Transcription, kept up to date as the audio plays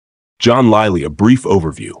John Lyly, a brief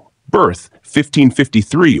overview. Birth,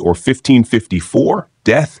 1553 or 1554.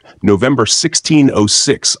 Death, November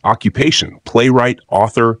 1606. Occupation, playwright,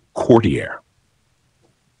 author, courtier.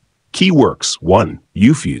 Key works: 1.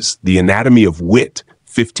 Euphues, The Anatomy of Wit,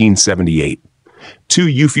 1578. 2.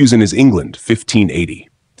 Euphues and His England, 1580.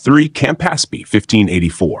 3. Campaspe,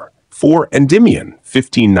 1584. 4. Endymion,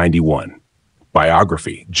 1591.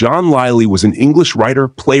 Biography. John Lyly was an English writer,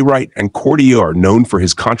 playwright, and courtier known for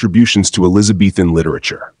his contributions to Elizabethan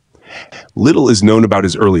literature. Little is known about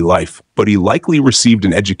his early life, but he likely received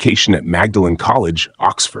an education at Magdalen College,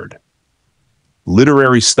 Oxford.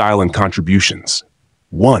 Literary style and contributions.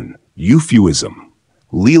 1. Euphuism.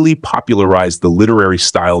 Lyly popularized the literary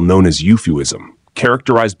style known as Euphuism,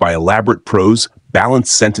 characterized by elaborate prose,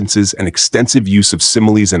 balanced sentences, and extensive use of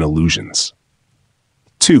similes and allusions.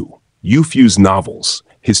 2. Euphues Novels.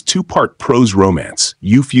 His two-part prose romance,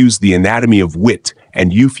 Euphues, The Anatomy of Wit,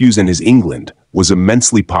 and Euphues and His England, was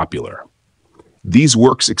immensely popular. These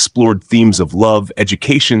works explored themes of love,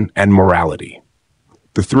 education, and morality.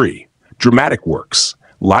 3. Dramatic works.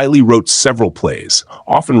 Lyly wrote several plays,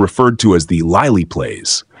 often referred to as the Lyly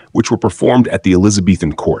plays, which were performed at the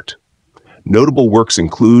Elizabethan court. Notable works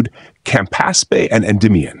include Campaspe and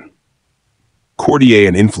Endymion. Courtier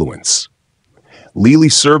and influence. Lyly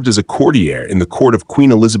served as a courtier in the court of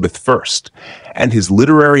Queen Elizabeth I, and his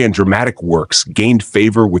literary and dramatic works gained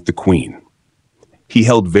favor with the Queen. He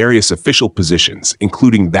held various official positions,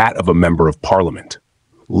 including that of a member of Parliament.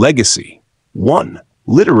 Legacy. 1.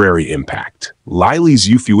 Literary impact. Lyly's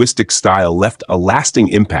Euphuistic style left a lasting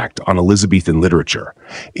impact on Elizabethan literature,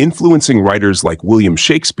 influencing writers like William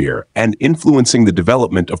Shakespeare and influencing the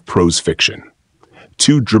development of prose fiction.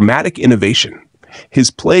 2. Dramatic innovation.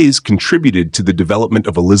 His plays contributed to the development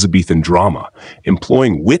of Elizabethan drama,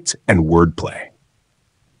 employing wit and wordplay.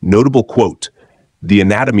 Notable quote: "The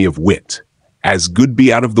Anatomy of Wit, as good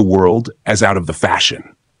be out of the world as out of the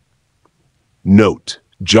fashion." Note: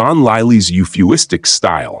 John Lyly's Euphuistic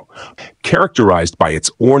style, characterized by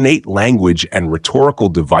its ornate language and rhetorical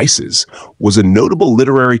devices, was a notable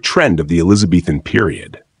literary trend of the Elizabethan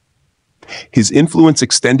period. His influence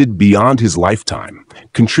extended beyond his lifetime,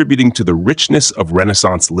 contributing to the richness of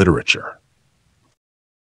Renaissance literature.